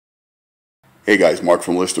Hey guys, Mark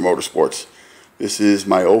from Lister Motorsports. This is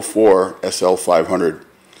my 04 SL500.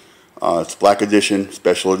 It's Black Edition,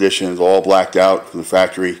 special edition. It's all blacked out from the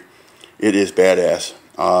factory. It is badass.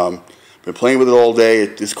 Been playing with it all day.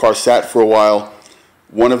 This car sat for a while.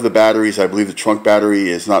 One of the batteries, I believe the trunk battery,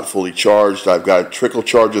 is not fully charged. I've got trickle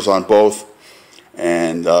charges on both,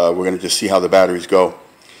 and we're going to just see how the batteries go.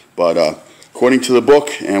 But according to the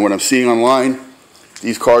book and what I'm seeing online,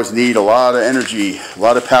 these cars need a lot of energy, a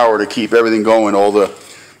lot of power to keep everything going, all the,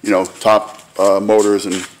 top motors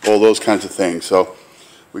and all those kinds of things. So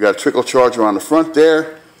we got a trickle charger on the front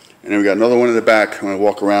there, and then we got another one in the back. I'm going to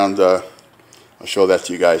walk around, I'll show that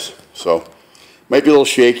to you guys. So might be a little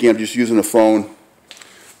shaky, I'm just using the phone.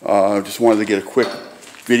 I just wanted to get a quick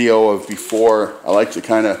video of before. I like to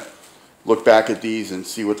kind of look back at these and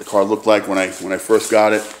see what the car looked like when I first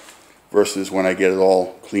got it versus when I get it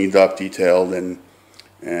all cleaned up, detailed, and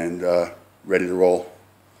ready to roll.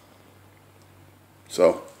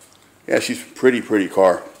 So yeah, she's a pretty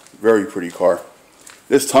car, very pretty car.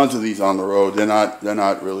 There's tons of these on the road. They're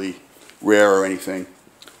not really rare or anything,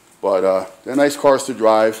 but they're nice cars to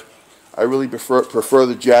drive. I really prefer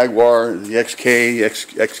the Jaguar, the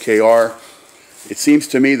XKR. It seems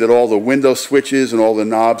to me that all the window switches and all the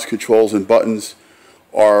knobs, controls, and buttons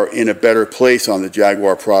are in a better place on the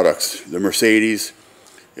Jaguar products. The Mercedes,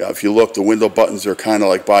 if you look, the window buttons are kind of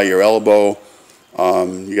like by your elbow.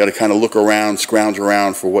 You got to kind of look around, scrounge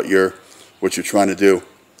around for what you're trying to do.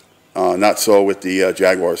 Not so with the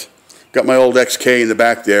Jaguars. Got my old XK in the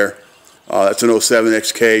back there. That's an 07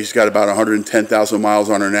 XK. She's got about 110,000 miles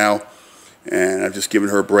on her now, and I've just given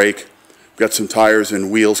her a break. Got some tires and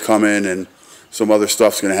wheels coming, and some other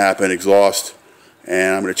stuff's going to happen, exhaust.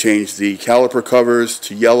 And I'm going to change the caliper covers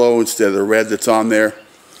to yellow instead of the red that's on there.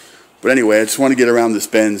 But anyway, I just want to get around this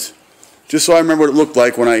Benz, just so I remember what it looked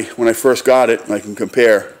like when I first got it, and I can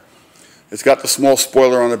compare. It's got the small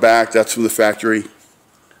spoiler on the back. That's from the factory,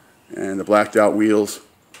 and the blacked out wheels.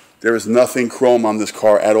 There is nothing chrome on this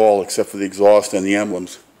car at all except for the exhaust and the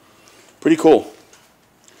emblems. Pretty cool.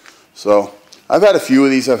 So I've had a few of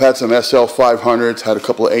these. I've had some SL500s, had a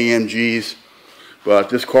couple of AMGs, but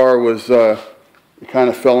this car was it kind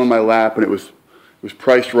of fell in my lap, and it was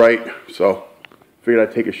priced right. So figured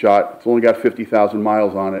I'd take a shot. It's only got 50,000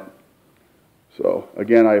 miles on it. So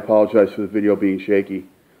again, I apologize for the video being shaky.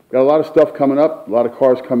 Got a lot of stuff coming up, a lot of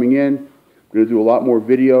cars coming in. I'm going to do a lot more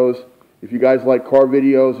videos. If you guys like car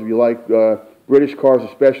videos, if you like British cars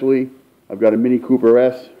especially, I've got a Mini Cooper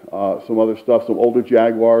S, some other stuff, some older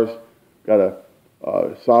Jaguars. Got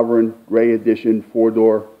a Sovereign Gray Edition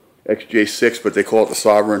 4-door XJ6, but they call it the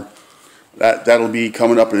Sovereign. That'll be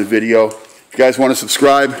coming up in a video. If you guys want to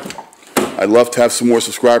subscribe, I'd love to have some more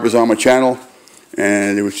subscribers on my channel,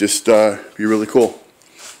 and it would just be really cool.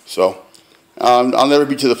 So I'll never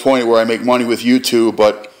be to the point where I make money with YouTube,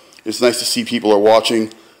 but it's nice to see people are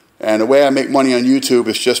watching. And the way I make money on YouTube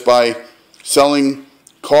is just by selling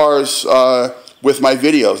cars with my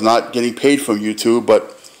videos, not getting paid from YouTube,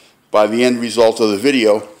 but by the end result of the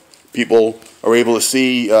video, people are able to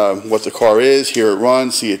see what the car is, hear it run,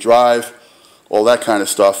 see it drive, all that kind of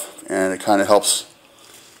stuff, and it kind of helps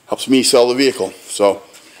me sell the vehicle. So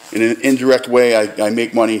in an indirect way, I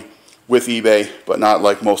make money with eBay, but not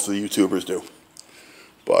like most of the YouTubers do.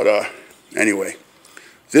 But anyway,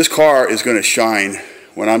 this car is going to shine.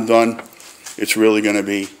 When I'm done, it's really going to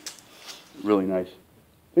be really nice.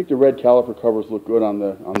 I think the red caliper covers look good on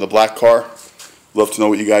the black car. Love to know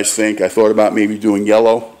what you guys think. I thought about maybe doing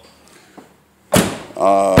yellow.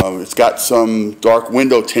 It's got some dark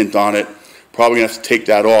window tint on it. Probably going to have to take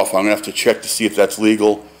that off. I'm going to have to check to see if that's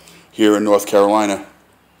legal here in North Carolina.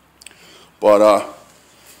 But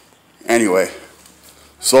anyway,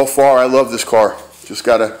 so far I love this car. Just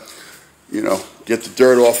got to, get the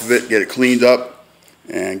dirt off of it, get it cleaned up,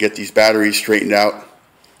 and get these batteries straightened out.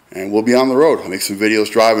 And we'll be on the road. I'll make some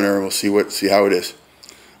videos driving her, and we'll see how it is.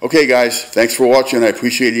 Okay, guys, thanks for watching. I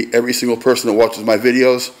appreciate every single person that watches my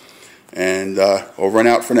videos. And over and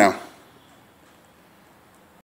out for now.